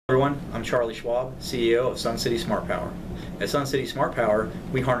Everyone, I'm Charlie Schwab, CEO of Sun City SmartPower. At Sun City SmartPower,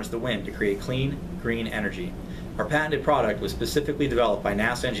 we harness the wind to create clean, green energy. Our patented product was specifically developed by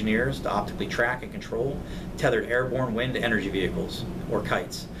NASA engineers to optically track and control tethered airborne wind energy vehicles, or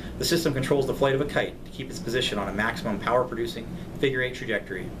kites. The system controls the flight of a kite to keep its position on a maximum power-producing figure-8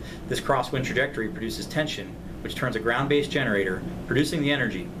 trajectory. This crosswind trajectory produces tension, which turns a ground-based generator, producing the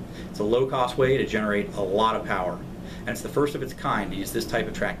energy. It's a low-cost way to generate a lot of power, and it's the first of its kind to use this type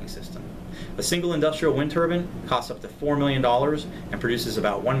of tracking system. A single industrial wind turbine costs up to $4 million and produces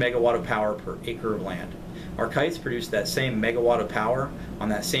about 1 megawatt of power per acre of land. Our kites produce that same megawatt of power on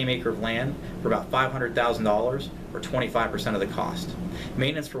that same acre of land for about $500,000, or 25% of the cost.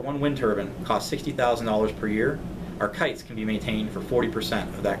 Maintenance for one wind turbine costs $60,000 per year. Our kites can be maintained for 40%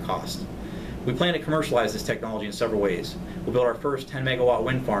 of that cost. We plan to commercialize this technology in several ways. We'll build our first 10 megawatt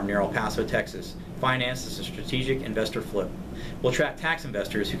wind farm near El Paso, Texas, financed as a strategic investor flip. We'll attract tax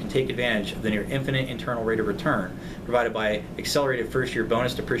investors who can take advantage of the near infinite internal rate of return provided by accelerated first-year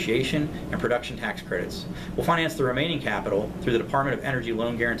bonus depreciation and production tax credits. We'll finance the remaining capital through the Department of Energy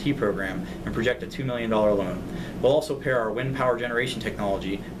Loan Guarantee Program and project a $2 million loan. We'll also pair our wind power generation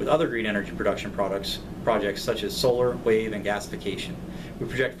technology with other green energy production projects such as solar, wave, and gasification. We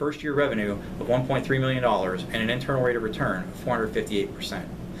project first-year revenue of $1.3 million and an internal rate of return of 458%.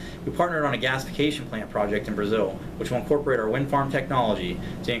 We partnered on a gasification plant project in Brazil, which will incorporate our wind farm technology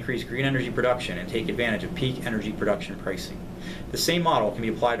to increase green energy production and take advantage of peak energy production pricing. The same model can be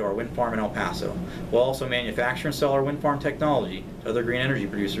applied to our wind farm in El Paso. We'll also manufacture and sell our wind farm technology to other green energy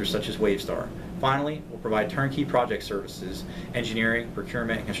producers such as Wavestar. Finally, we'll provide turnkey project services, engineering,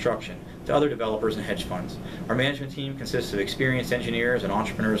 procurement, and construction to other developers and hedge funds. Our management team consists of experienced engineers and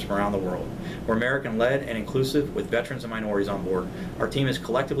entrepreneurs from around the world. We're American-led and inclusive with veterans and minorities on board. Our team has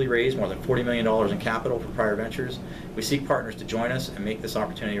collectively raised more than $40 million in capital for prior ventures. We seek partners to join us and make this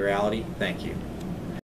opportunity a reality. Thank you.